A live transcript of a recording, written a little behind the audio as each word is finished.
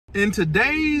In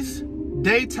today's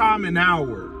daytime and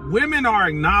hour, women are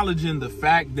acknowledging the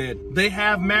fact that they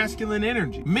have masculine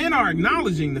energy. Men are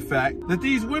acknowledging the fact that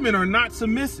these women are not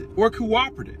submissive or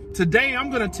cooperative. Today, I'm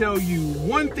going to tell you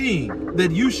one thing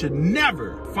that you should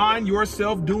never find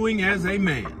yourself doing as a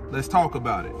man. Let's talk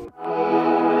about it.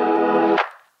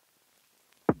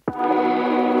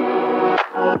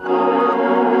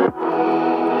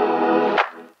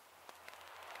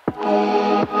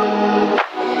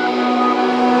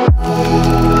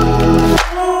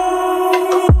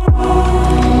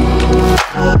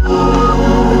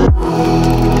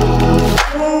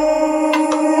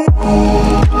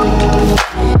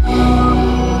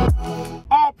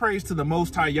 Praise to the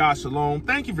Most High Yah Shalom.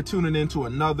 Thank you for tuning in to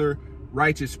another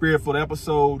Righteous Spirit-filled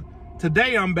episode.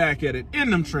 Today I'm back at it in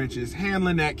them trenches,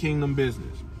 handling that kingdom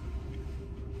business.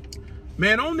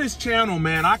 Man, on this channel,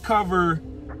 man, I cover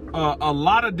a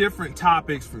lot of different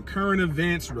topics, from current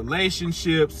events,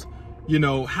 relationships,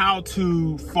 how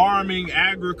to farming,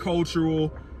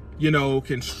 agricultural,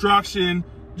 construction,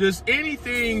 just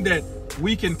anything that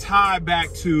we can tie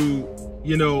back to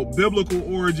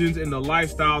biblical origins and the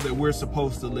lifestyle that we're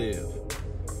supposed to live.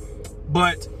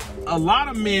 But a lot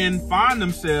of men find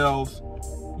themselves,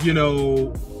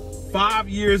 5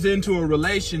 years into a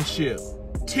relationship,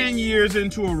 10 years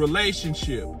into a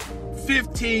relationship,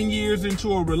 15 years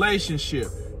into a relationship,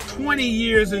 20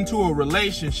 years into a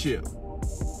relationship,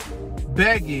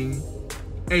 begging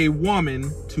a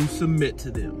woman to submit to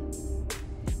them.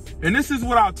 And this is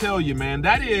what I'll tell you, man,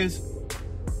 that is,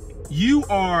 you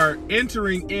are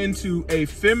entering into a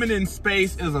feminine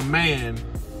space as a man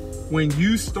when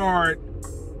you start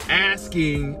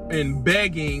asking and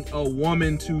begging a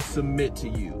woman to submit to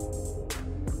you.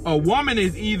 A woman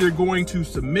is either going to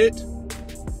submit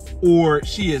or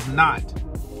she is not.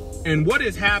 And what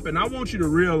has happened, I want you to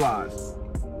realize,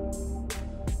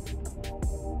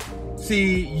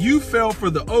 see, you fell for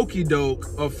the okie doke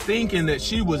of thinking that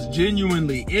she was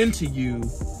genuinely into you,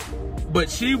 but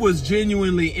she was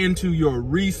genuinely into your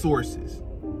resources.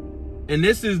 And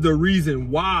this is the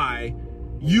reason why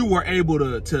you were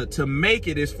able to make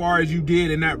it as far as you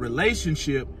did in that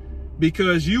relationship,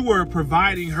 because you were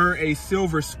providing her a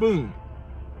silver spoon.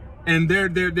 And there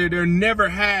never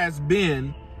has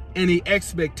been any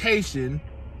expectation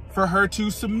for her to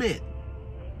submit.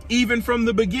 Even from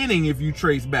the beginning, if you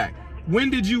trace back. When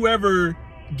did you ever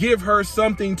give her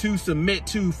something to submit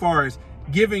to, far as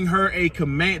giving her a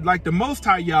command? Like, the Most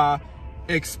High Yah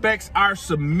expects our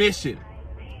submission,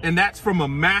 and that's from a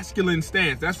masculine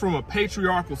stance. That's from a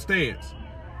patriarchal stance.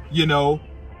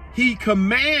 He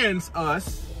commands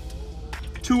us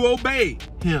to obey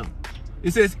him.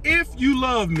 It says, if you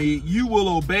love me, you will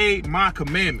obey my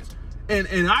commandments. And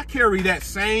I carry that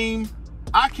same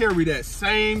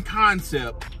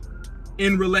concept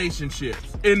in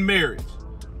relationships, in marriage.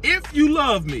 If you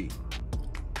love me,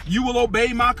 you will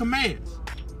obey my commands.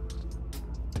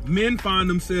 Men find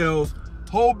themselves,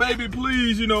 oh baby,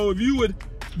 please, if you would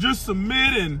just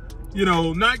submit and,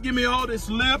 not give me all this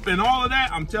lip and all of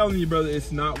that. I'm telling you, brother,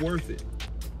 it's not worth it.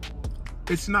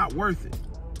 It's not worth it.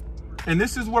 And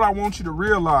this is what I want you to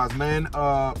realize, man.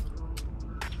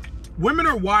 Women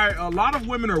are wired, a lot of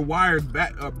women are wired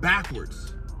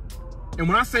backwards. And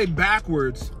when I say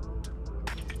backwards,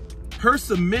 her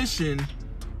submission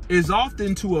is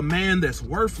often to a man that's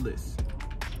worthless.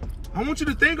 I want you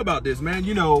to think about this, man.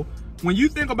 When you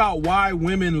think about why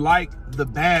women like the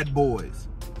bad boys,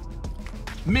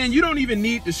 men, you don't even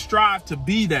need to strive to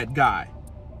be that guy.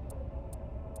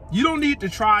 You don't need to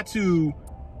try to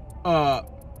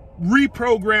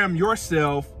reprogram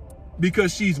yourself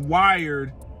because she's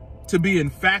wired to be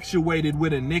infatuated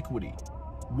with iniquity,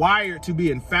 wired to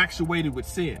be infatuated with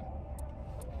sin.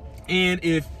 And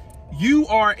if you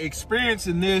are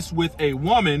experiencing this with a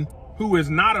woman who is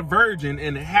not a virgin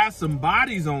and has some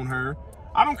bodies on her,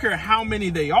 I don't care how many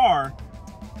they are,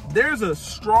 there's a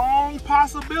strong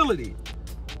possibility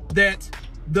that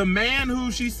the man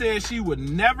who she says she would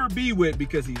never be with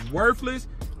because he's worthless,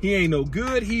 he ain't no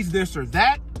good, he's this or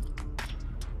that,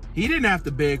 he didn't have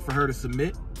to beg for her to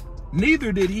submit.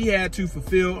 Neither did he have to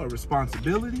fulfill a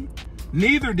responsibility.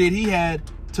 Neither did he have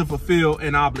to fulfill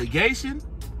an obligation.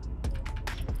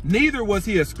 Neither was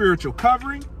he a spiritual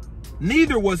covering.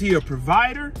 Neither was he a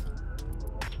provider.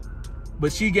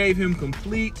 But she gave him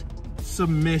complete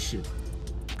submission,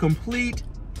 complete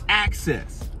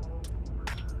access.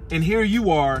 And here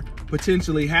you are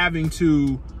potentially having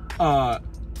to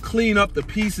clean up the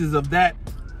pieces of that,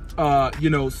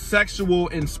 sexual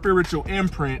and spiritual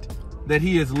imprint that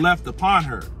he has left upon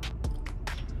her.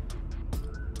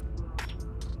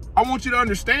 I want you to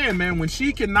understand, man, when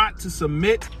she cannot to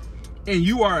submit and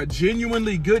you are a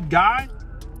genuinely good guy,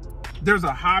 there's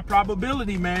a high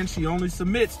probability, man, she only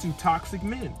submits to toxic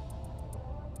men.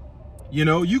 You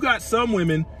know, you got some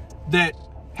women that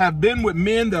have been with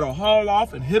men that'll haul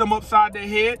off and hit them upside their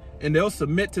head, and they'll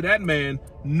submit to that man,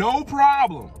 no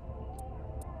problem.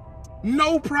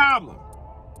 No problem.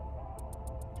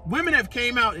 Women have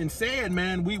came out and said,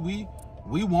 man, we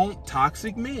want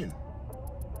toxic men.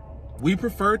 We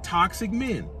prefer toxic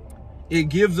men. It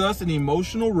gives us an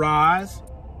emotional rise.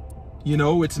 You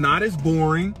know, it's not as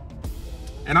boring.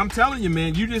 And I'm telling you,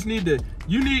 man, you need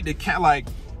to like,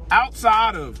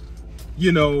 outside of,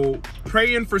 you know,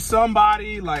 praying for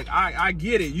somebody, like, I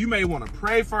get it. You may want to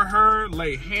pray for her,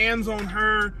 lay hands on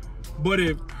her, but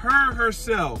if her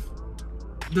herself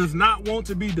does not want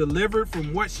to be delivered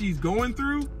from what she's going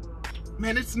through,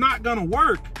 man, it's not gonna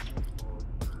work.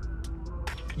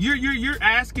 You're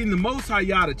asking the Most High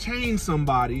Yah to change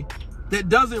somebody that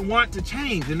doesn't want to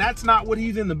change, and that's not what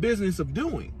he's in the business of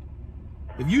doing.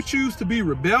 If you choose to be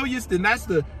rebellious, then that's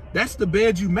the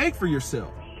bed you make for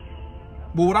yourself.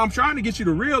 But what I'm trying to get you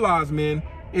to realize, man,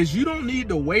 is you don't need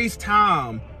to waste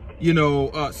time, you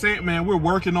know, saying, man, we're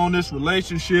working on this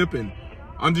relationship and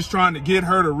I'm just trying to get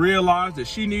her to realize that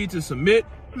she needs to submit.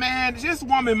 Man, this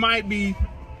woman might be,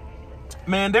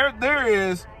 man, there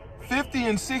is 50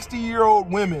 and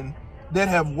 60-year-old women that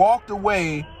have walked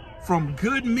away from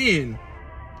good men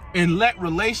and let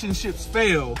relationships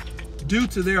fail due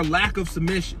to their lack of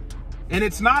submission. And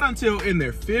it's not until in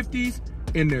their 50s,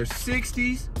 in their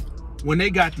 60s, when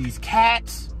they got these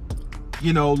cats,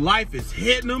 you know, life is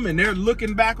hitting them and they're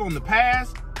looking back on the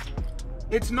past.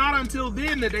 It's not until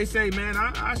then that they say, man,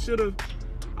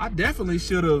 I definitely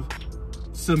should have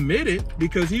submitted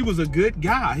because he was a good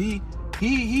guy.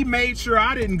 He made sure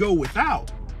I didn't go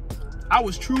without. I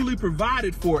was truly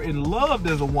provided for and loved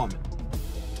as a woman.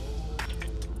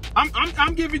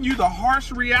 I'm giving you the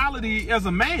harsh reality as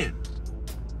a man.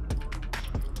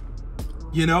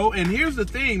 You know, and here's the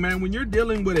thing, man, when you're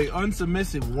dealing with an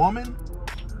unsubmissive woman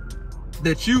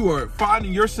that you are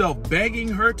finding yourself begging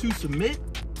her to submit,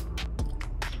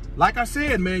 like I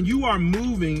said, man, you are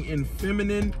moving in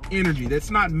feminine energy. That's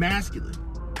not masculine.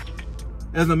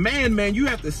 As a man, man, you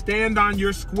have to stand on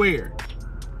your square,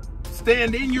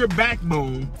 stand in your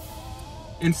backbone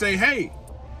and say, hey,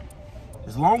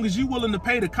 as long as you're willing to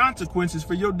pay the consequences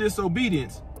for your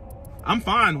disobedience, I'm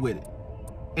fine with it.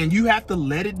 And you have to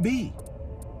let it be.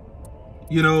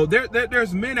 You know,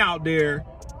 there's men out there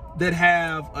that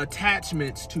have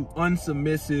attachments to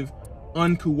unsubmissive,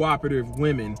 uncooperative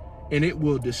women, and it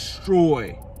will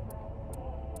destroy.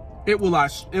 It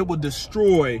will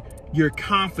destroy your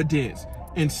confidence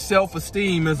and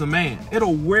self-esteem as a man.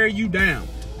 It'll wear you down.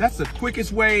 That's the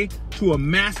quickest way to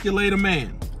emasculate a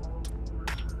man.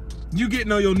 You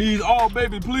getting on your knees, oh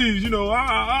baby, please, you know,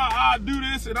 I'll do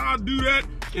this and I'll do that.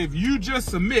 If you just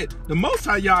submit, the Most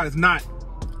High Yah is not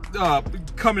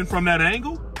coming from that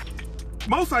angle.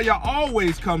 Most High Yah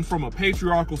always comes from a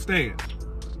patriarchal stand.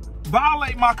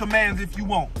 Violate my commands if you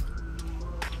want,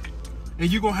 and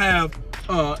you're gonna have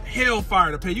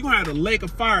hellfire to pay. You're gonna have the lake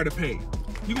of fire to pay.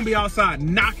 You're gonna be outside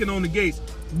knocking on the gates,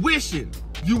 wishing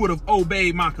you would have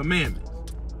obeyed my commandments.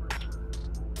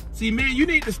 See, man, you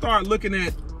need to start looking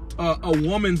at a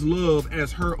woman's love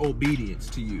as her obedience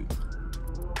to you.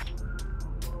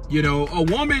 You know, a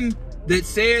woman that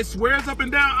swears up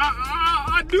and down,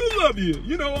 I do love you.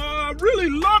 You know, I really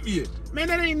love you. Man,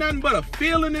 that ain't nothing but a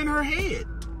feeling in her head.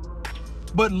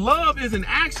 But love is an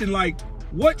action. Like,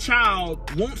 what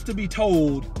child wants to be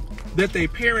told that their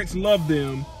parents love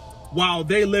them while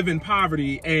they live in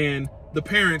poverty and the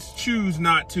parents choose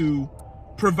not to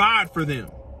provide for them?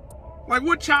 Like,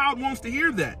 what child wants to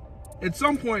hear that? At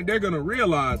some point, they're going to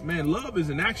realize, man, love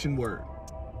is an action word.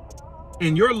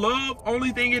 And your love, only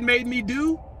thing it made me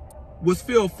do was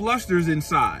feel flusters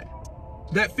inside.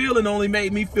 That feeling only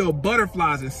made me feel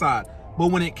butterflies inside.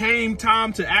 But when it came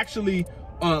time to actually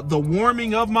the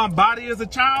warming of my body as a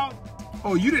child,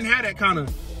 oh, you didn't have that kind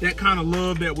of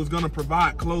love that was going to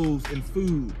provide clothes and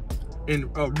food and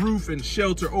a roof and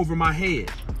shelter over my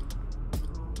head.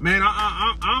 Man,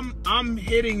 I'm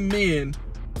hitting men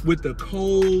with the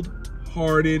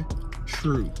cold-hearted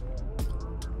truth.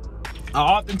 I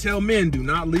often tell men, do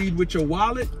not lead with your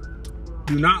wallet.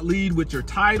 Do not lead with your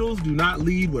titles. Do not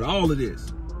lead with all of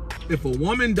this. If a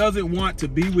woman doesn't want to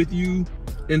be with you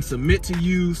and submit to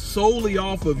you solely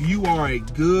off of you are a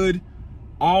good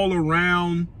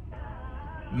all-around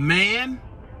man,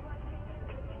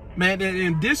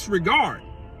 and disregard,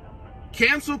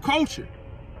 cancel culture,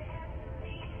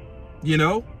 you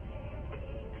know,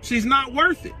 she's not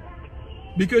worth it.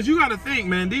 Because you got to think,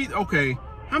 man, okay,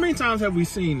 how many times have we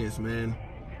seen this, man?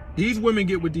 These women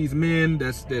get with these men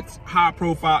that's high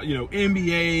profile, you know,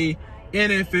 NBA,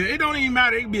 NFL. It don't even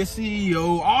matter. It can be a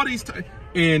CEO, all these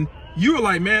and you're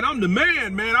like, man, I'm the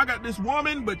man, man. I got this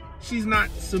woman, but she's not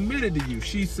submitted to you.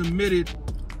 She's submitted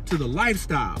to the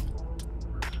lifestyle.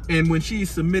 And when she's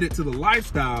submitted to the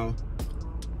lifestyle,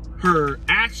 her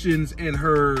actions and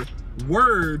her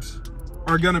words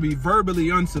are going to be verbally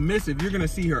unsubmissive. You're going to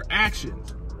see her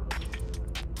actions.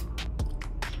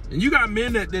 And you got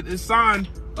men that sign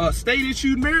a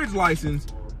state-issued marriage license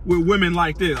with women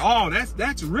like this. Oh,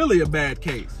 that's really a bad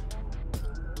case.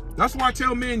 That's why I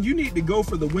tell men, you need to go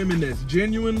for the women that's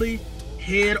genuinely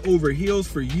head over heels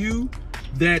for you,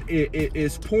 that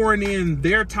is pouring in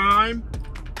their time,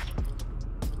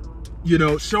 you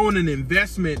know, showing an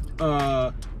investment,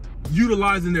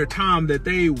 utilizing their time, that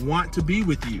they want to be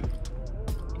with you.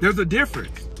 There's a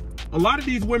difference. A lot of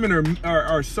these women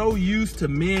are so used to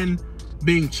men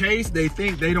being chased, they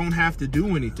think they don't have to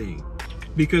do anything,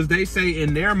 because they say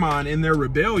in their mind, in their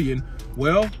rebellion,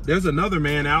 well, there's another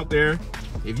man out there.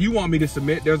 If you want me to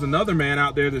submit, there's another man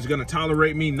out there that's going to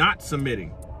tolerate me not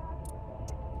submitting.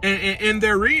 And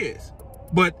there is.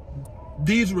 But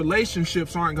these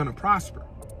relationships aren't going to prosper.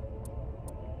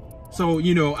 So,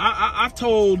 you know, I've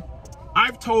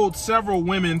told several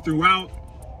women throughout,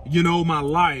 you know, my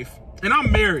life, and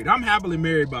I'm married. I'm happily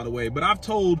married, by the way. But I've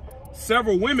told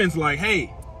several women's like,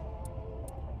 hey,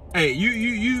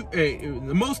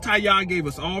 the Most High Yah gave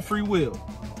us all free will.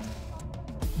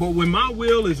 But when my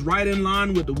will is right in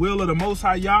line with the will of the Most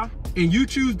High Yah, and you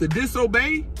choose to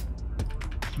disobey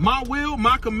my will,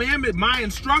 my commandment, my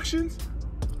instructions,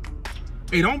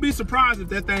 hey, don't be surprised if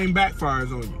that thing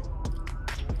backfires on you.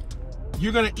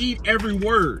 You're going to eat every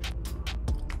word.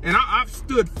 And I've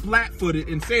stood flat-footed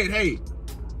and said, hey,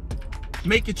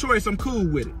 make your choice. I'm cool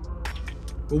with it.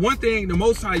 But one thing the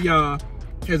Most High Yah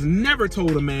has never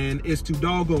told a man is to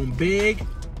doggone beg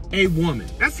a woman.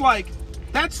 That's like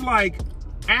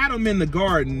Adam in the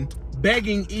garden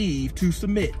begging Eve to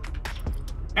submit.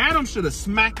 Adam should have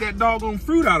smacked that doggone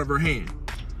fruit out of her hand.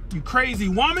 You crazy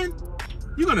woman,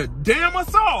 you're gonna damn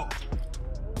us all.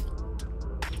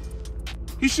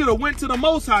 He should have went to the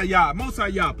Most High Yah. Most High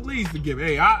Yah, please forgive me.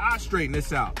 Hey, I straighten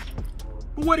this out.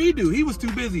 But what'd he do? He was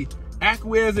too busy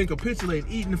acquiescing,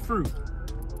 capitulating, eating the fruit.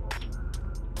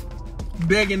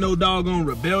 Begging no doggone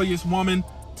rebellious woman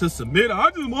to submit.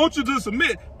 I just want you to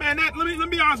submit. Man, let me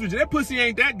be honest with you. That pussy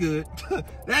ain't that good.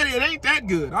 It ain't that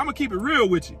good. I'm gonna keep it real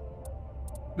with you.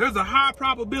 There's a high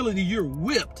probability you're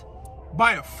whipped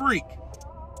by a freak.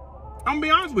 I'm gonna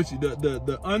be honest with you.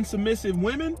 The unsubmissive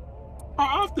women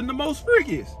are often the most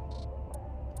freakiest.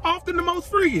 Often the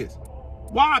most freakiest.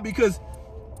 Why? Because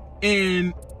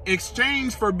in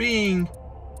exchange for being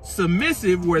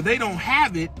submissive where they don't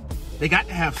have it, they got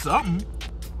to have something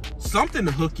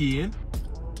to hook you in.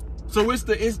 So it's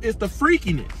the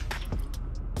freakiness.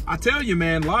 I tell you,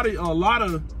 man, a lot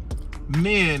of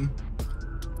men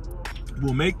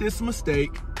will make this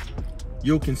mistake.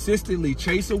 You'll consistently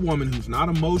chase a woman who's not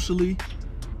emotionally,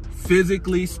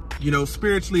 physically, you know,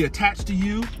 spiritually attached to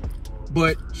you,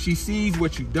 but she sees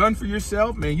what you've done for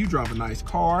yourself. Man, you drive a nice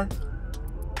car.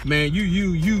 Man,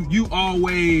 you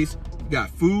always got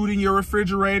food in your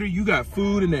refrigerator. You got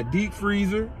food in that deep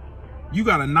freezer. You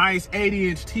got a nice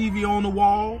 80-inch TV on the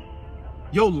wall.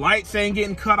 Your lights ain't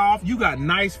getting cut off. You got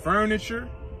nice furniture.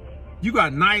 You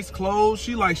got nice clothes.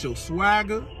 She likes your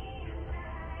swagger.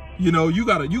 You know, you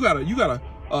got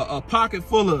a pocket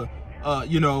full of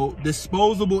you know,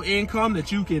 disposable income that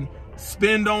you can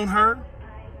spend on her.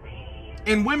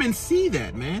 And women see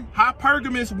that, man.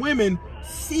 Hypergamous women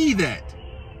see that.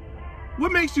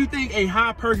 What makes you think a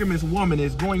hypergamous woman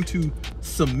is going to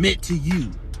submit to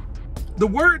you? The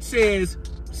word says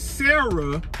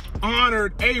Sarah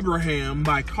honored Abraham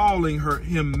by calling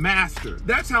him master.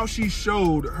 That's how she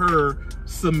showed her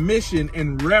submission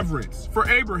and reverence for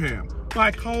Abraham,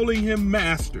 by calling him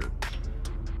master.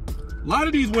 A lot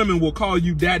of these women will call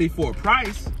you daddy for a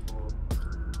price,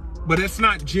 but it's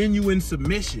not genuine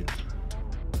submission.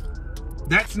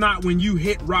 That's not when you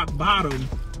hit rock bottom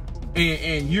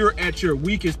and you're at your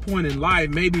weakest point in life,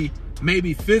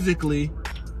 maybe physically,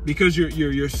 because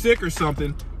you're sick or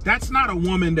something. That's not a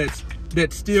woman that's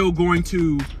still going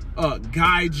to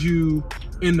guide you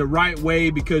in the right way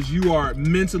because you are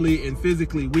mentally and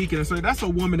physically weak. And so that's a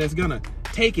woman that's gonna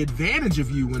take advantage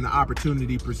of you when the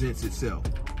opportunity presents itself.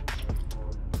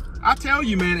 I tell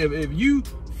you, man, if you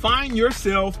find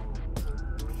yourself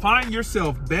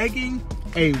begging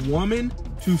a woman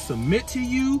to submit to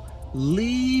you,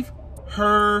 leave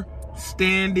her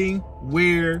standing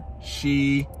where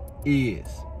she is.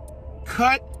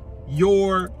 Cut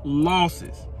your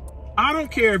losses. I don't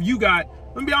care if you got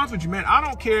Let me be honest with you, man. I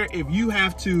don't care if you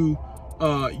have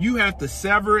to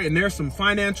sever and there's some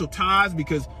financial ties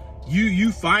because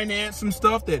you finance some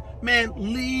stuff that, man,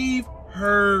 leave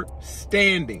her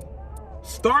standing.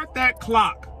 Start that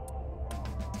clock.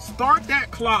 Start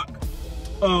that clock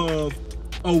of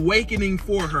awakening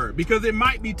for her, because it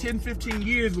might be 10, 15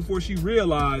 years before she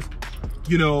realized,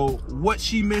 you know, what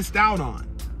she missed out on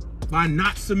by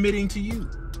not submitting to you.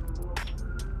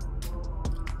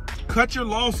 Cut your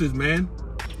losses, man.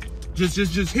 Just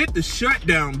hit the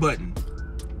shutdown button.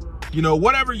 You know,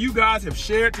 whatever you guys have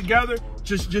shared together,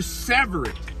 just sever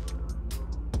it.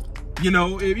 You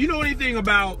know, if you know anything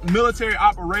about military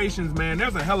operations, man,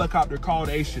 there's a helicopter called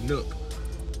a Chinook.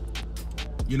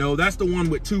 You know, that's the one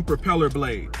with 2 propeller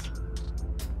blades.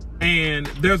 And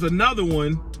there's another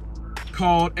one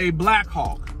called a Black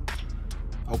Hawk.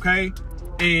 Okay?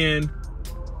 And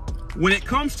when it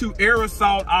comes to air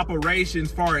assault operations,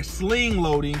 as far as sling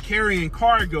loading, carrying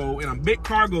cargo in a big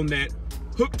cargo net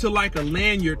hooked to like a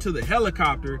lanyard to the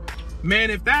helicopter, man,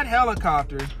 if that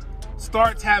helicopter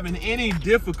starts having any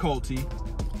difficulty,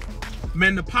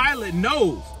 man, the pilot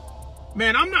knows,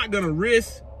 man, I'm not gonna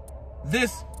risk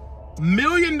this $1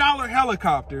 million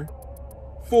helicopter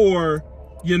for,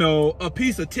 you know, a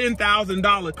piece of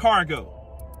 $10,000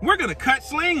 cargo. We're gonna cut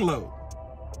sling load,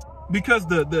 because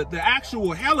the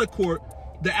actual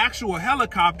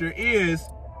helicopter is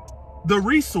the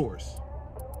resource.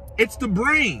 It's the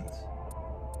brains.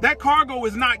 That cargo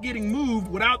is not getting moved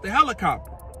without the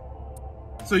helicopter.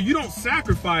 So you don't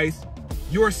sacrifice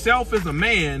yourself as a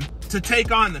man to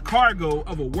take on the cargo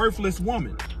of a worthless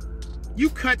woman. You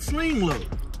cut sling load.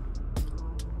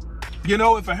 You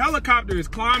know, if a helicopter is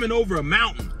climbing over a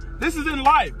mountain, this is in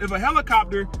life. If a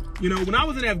helicopter, you know, when I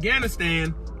was in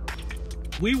Afghanistan,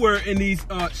 we were in these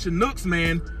Chinooks,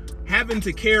 man, having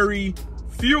to carry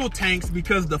fuel tanks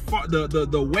because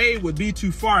the way would be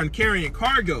too far in carrying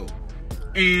cargo.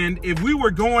 And if we were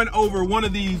going over one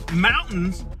of these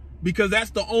mountains, because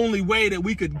that's the only way that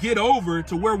we could get over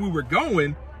to where we were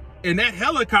going, and that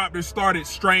helicopter started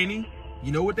straining,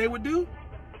 you know what they would do?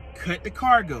 Cut the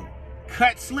cargo,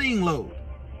 cut sling load,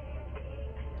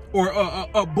 or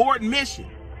abort mission.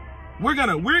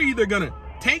 We're either gonna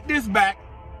take this back,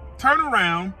 turn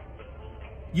around,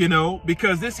 you know,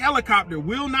 because this helicopter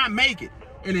will not make it.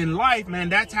 And in life, man,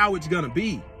 that's how it's gonna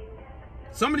be.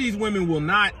 Some of these women will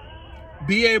not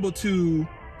be able to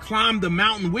climb the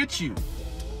mountain with you.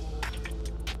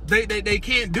 They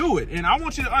can't do it. And I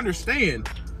want you to understand,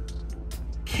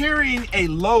 carrying a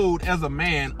load as a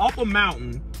man up a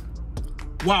mountain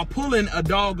while pulling a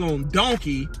doggone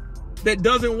donkey that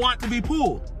doesn't want to be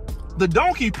pulled. The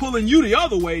donkey pulling you the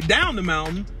other way down the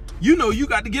mountain, you know you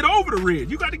got to get over the ridge.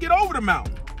 You got to get over the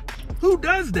mountain. Who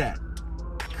does that?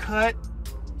 Cut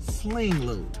sling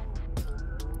load.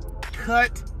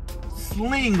 Cut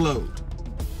sling load.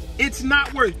 It's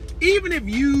not worth it. Even if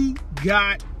you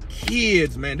got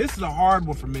kids, man, this is a hard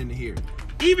one for men to hear.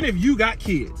 Even if you got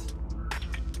kids,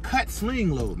 cut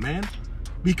sling load, man,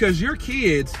 because your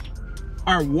kids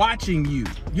are watching you.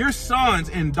 Your sons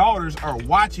and daughters are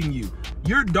watching you.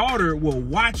 Your daughter will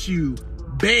watch you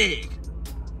beg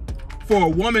for a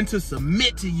woman to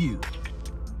submit to you.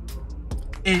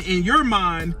 And in your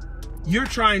mind, you're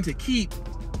trying to keep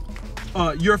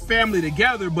your family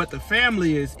together, but the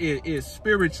family is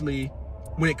spiritually,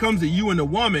 when it comes to you and the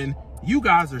woman, you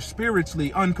guys are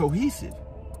spiritually uncohesive.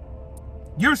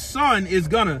 Your son is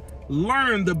gonna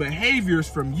learn the behaviors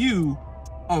from you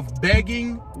of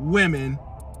begging women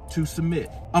to submit.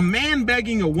 A man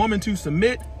begging a woman to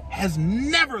submit has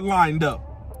never lined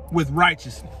up with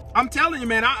righteousness. I'm telling you,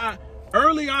 man, I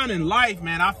early on in life,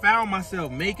 man, I found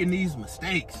myself making these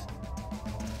mistakes.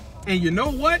 And you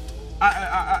know what?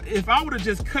 If I would have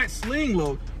just cut sling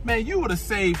load, man, you would have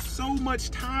saved so much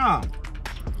time.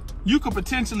 You could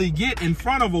potentially get in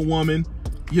front of a woman,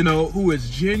 you know, who is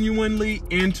genuinely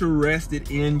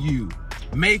interested in you,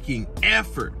 making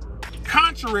effort,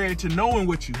 contrary to knowing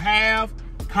what you have,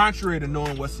 contrary to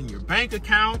knowing what's in your bank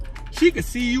account. She could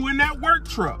see you in that work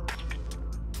truck.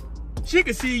 She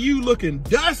could see you looking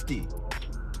dusty,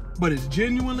 but it's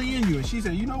genuinely in you. And she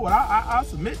said, you know what, I'll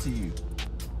submit to you.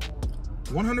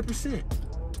 100%.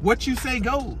 What you say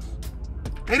goes.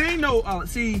 It ain't no,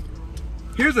 see,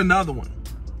 here's another one.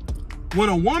 When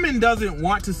a woman doesn't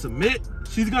want to submit,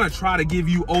 she's gonna try to give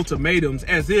you ultimatums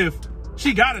as if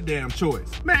she got a damn choice.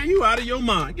 Man, you out of your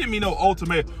mind. Give me no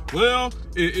ultimatum. Well,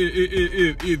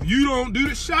 if you don't do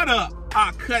this, shut up.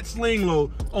 I'll cut sling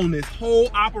load on this whole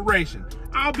operation.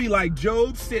 I'll be like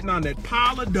Job sitting on that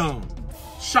pile of dung,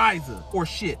 shiza, or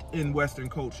shit in Western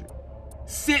culture.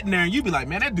 Sitting there and you be like,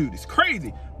 man, that dude is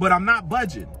crazy, but I'm not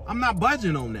budging. I'm not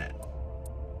budging on that.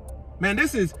 Man,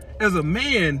 this is, as a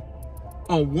man,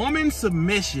 a woman's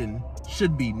submission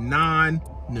should be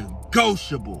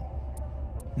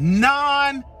non-negotiable.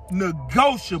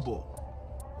 Non-negotiable.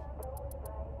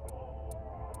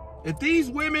 If these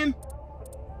women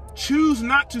choose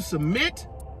not to submit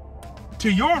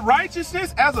to your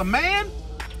righteousness as a man,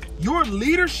 your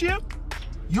leadership,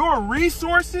 your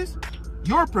resources,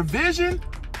 your provision,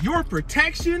 your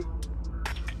protection,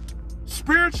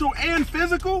 spiritual and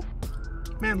physical,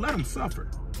 man, let them suffer.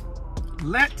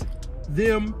 Let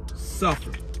them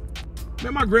suffer.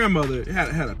 Man, my grandmother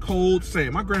had a cold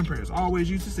saying. My grandparents always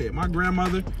used to say it. My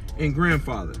grandmother and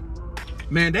grandfather.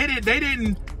 Man, they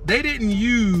didn't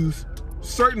use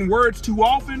certain words too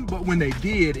often, but when they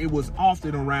did, it was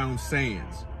often around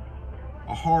sayings.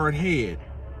 A hard head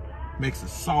makes a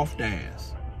soft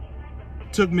ass.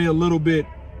 Took me a little bit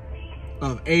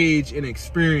of age and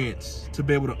experience to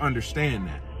be able to understand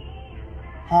that.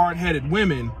 Hard-headed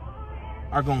women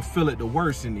are gonna feel it the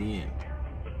worst in the end.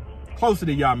 Closer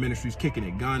to y'all ministries, kicking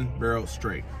it gun barrel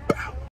straight. Bow.